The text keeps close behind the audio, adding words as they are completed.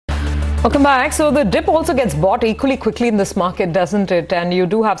Welcome back. So the dip also gets bought equally quickly in this market, doesn't it? And you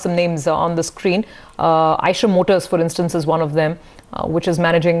do have some names on the screen. Eicher Motors, for instance, is one of them, which is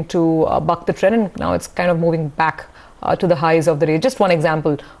managing to buck the trend. And now it's kind of moving back to the highs of the day. Just one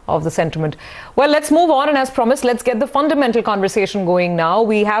example of the sentiment. Well, let's move on. And as promised, let's get the fundamental conversation going now.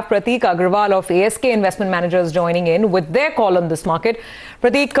 We have Prateek Agrawal of ASK Investment Managers joining in with their call on this market.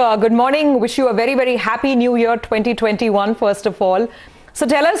 Prateek, good morning. Wish you a very, very happy New Year 2021, first of all. So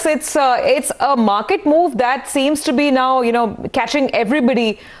tell us, it's a market move that seems to be now, catching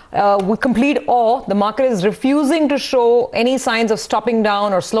everybody with complete awe. The market is refusing to show any signs of stopping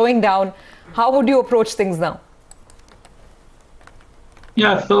down or slowing down. How would you approach things now?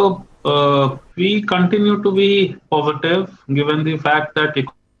 Yeah, so we continue to be positive given the fact that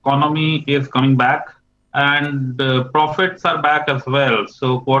economy is coming back and profits are back as well.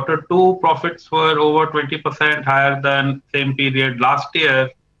 So Q2 profits were over 20% higher than same period last year,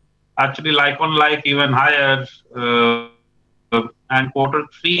 actually like on like even higher. And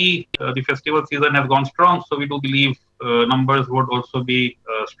Q3, the festival season has gone strong, so we do believe numbers would also be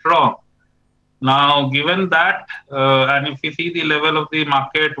strong. Now, given that, and if we see the level of the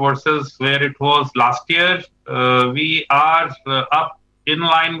market versus where it was last year, we are up in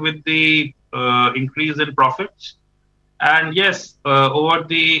line with the increase in profits. And yes, over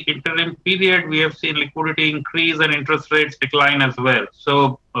the interim period, we have seen liquidity increase and interest rates decline as well.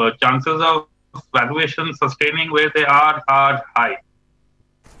 So chances of valuation sustaining where they are high.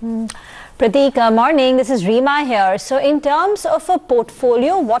 Prateek, morning. This is Reema here. So in terms of a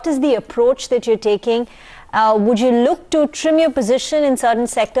portfolio, what is the approach that you're taking? Would you look to trim your position in certain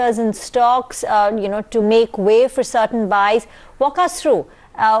sectors and stocks, to make way for certain buys? Walk us through.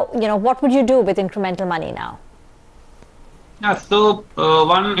 What would you do with incremental money now? Yeah, so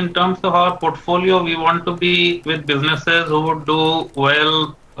one, in terms of our portfolio, we want to be with businesses who would do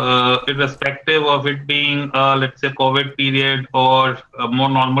well, irrespective of it being, let's say, COVID period or a more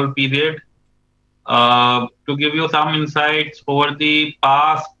normal period. To give you some insights, over the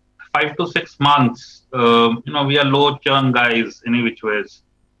past 5 to 6 months, we are low churn guys, any which ways.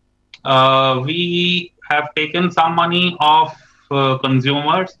 We have taken some money off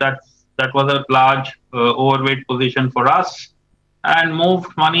consumers. That was a large overweight position for us, and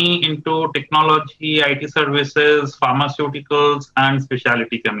moved money into technology, IT services, pharmaceuticals, and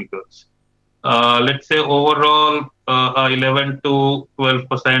specialty chemicals. Let's say overall 11 to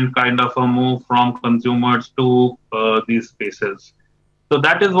 12% kind of a move from consumers to these spaces. So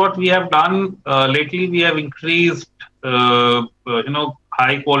that is what we have done. Lately, we have increased,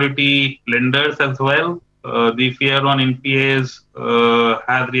 high quality lenders as well. The fear on NPAs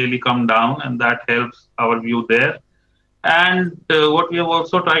has really come down, and that helps our view there. And what we have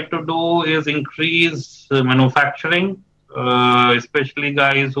also tried to do is increase manufacturing, especially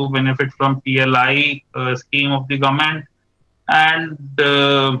guys who benefit from PLI scheme of the government, and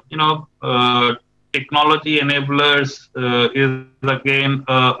technology enablers is again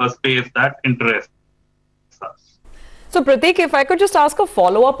a space that interests us. So Prateek, if I could just ask a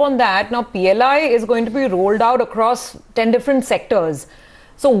follow-up on that. Now, PLI is going to be rolled out across 10 different sectors.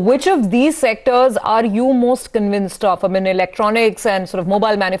 So which of these sectors are you most convinced of? I mean, electronics and sort of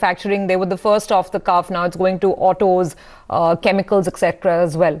mobile manufacturing, they were the first off the cuff. Now it's going to autos, chemicals, etc.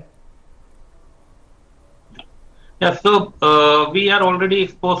 as well. Yeah, so we are already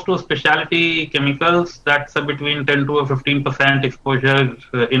exposed to specialty chemicals. That's between 10 to 15% exposure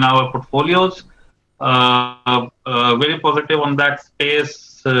in our portfolios. Very positive on that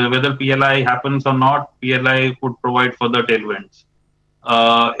space. Whether PLI happens or not, PLI would provide further tailwinds.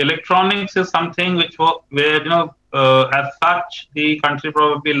 Electronics is something where as such the country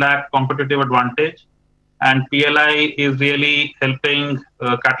probably lacked competitive advantage, and PLI is really helping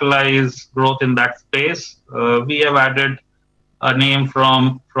catalyze growth in that space. We have added a name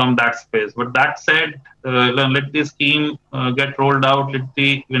from that space. But that said, let the scheme get rolled out, let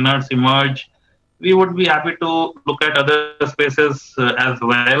the winners emerge. We would be happy to look at other spaces as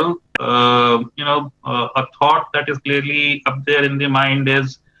well. A thought that is clearly up there in the mind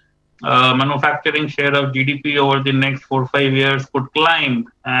is manufacturing share of GDP over the next 4 or 5 years could climb,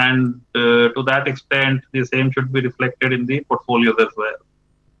 and to that extent, the same should be reflected in the portfolios as well.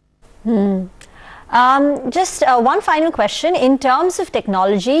 Just one final question. In terms of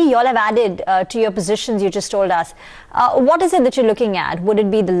technology, you all have added to your positions, you just told us. What is it that you're looking at? Would it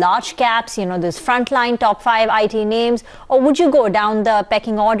be the large caps, those frontline top 5 IT names, or would you go down the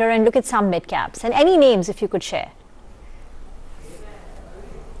pecking order and look at some mid caps? And any names if you could share.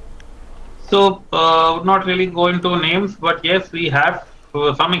 So, not really go into names, but yes, we have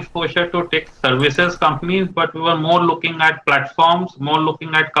some exposure to tech services companies, but we were more looking at platforms, more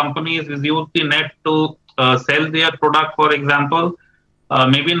looking at companies who use the net to sell their product, for example,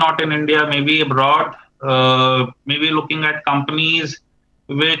 maybe not in India, maybe abroad, maybe looking at companies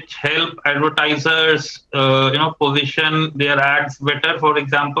which help advertisers, position their ads better, for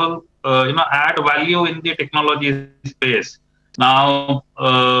example, add value in the technology space. Now,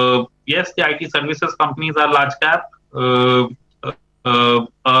 yes, the IT services companies are large cap. A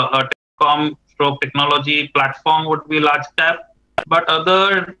telecom stroke technology platform would be large cap, but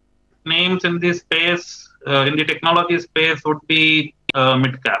other names in this space, in the technology space, would be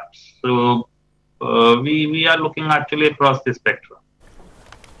mid caps. So we are looking actually across the spectrum.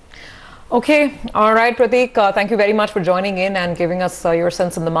 Okay, all right, Prateek, thank you very much for joining in and giving us your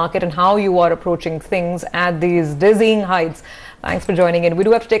sense in the market and how you are approaching things at these dizzying heights. Thanks for joining in. We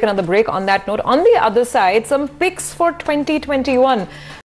do have to take another break on that note. On the other side, some picks for 2021.